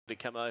to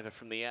come over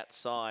from the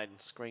outside.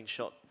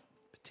 Screenshot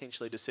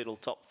potentially to settle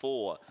top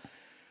 4.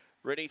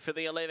 Ready for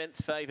the 11th,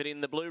 favoured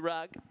in the blue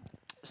rug.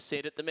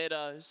 Set at the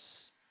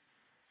Meadows.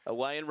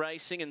 Away and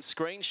racing, and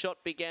Screenshot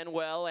began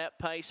well,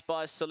 outpaced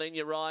by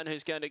Selenia Ryan,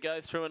 who's going to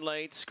go through and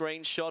lead.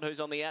 Screenshot, who's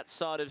on the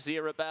outside of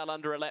Zero Bell,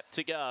 under a lap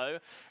to go.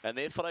 And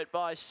they're followed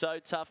by So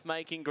Tough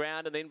making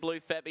ground, and then Blue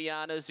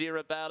Fabiana,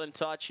 Zero Bell and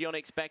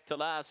Taichionics back to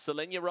last.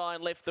 Selenia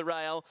Ryan left the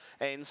rail,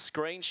 and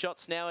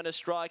Screenshot's now in a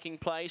striking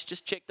place.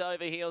 Just checked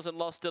over heels and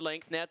lost a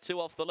length, now 2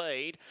 off the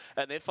lead.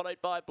 And they're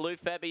followed by Blue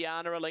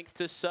Fabiana, a length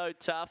to So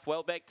Tough.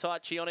 Well back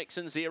Taichionics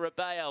and Zero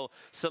Bell.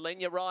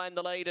 Selenia Ryan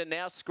the leader,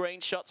 now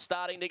Screenshot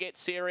starting to get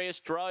serious.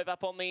 Drove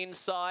up on the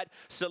inside.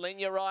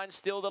 Selenia Ryan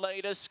still the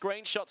leader.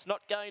 Screenshot's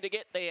not going to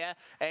get there.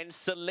 And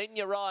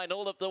Selenia Ryan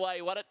all of the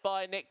way. Won it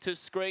by neck to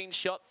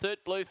Screenshot. Third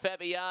Blue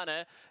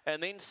Fabiana.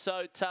 And then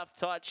So Tough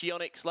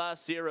Taichionics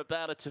last. Zero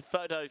Bell to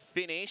photo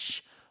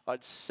finish.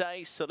 I'd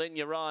say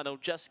Selenia Ryan will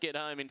just get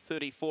home in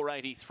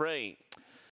 34.83.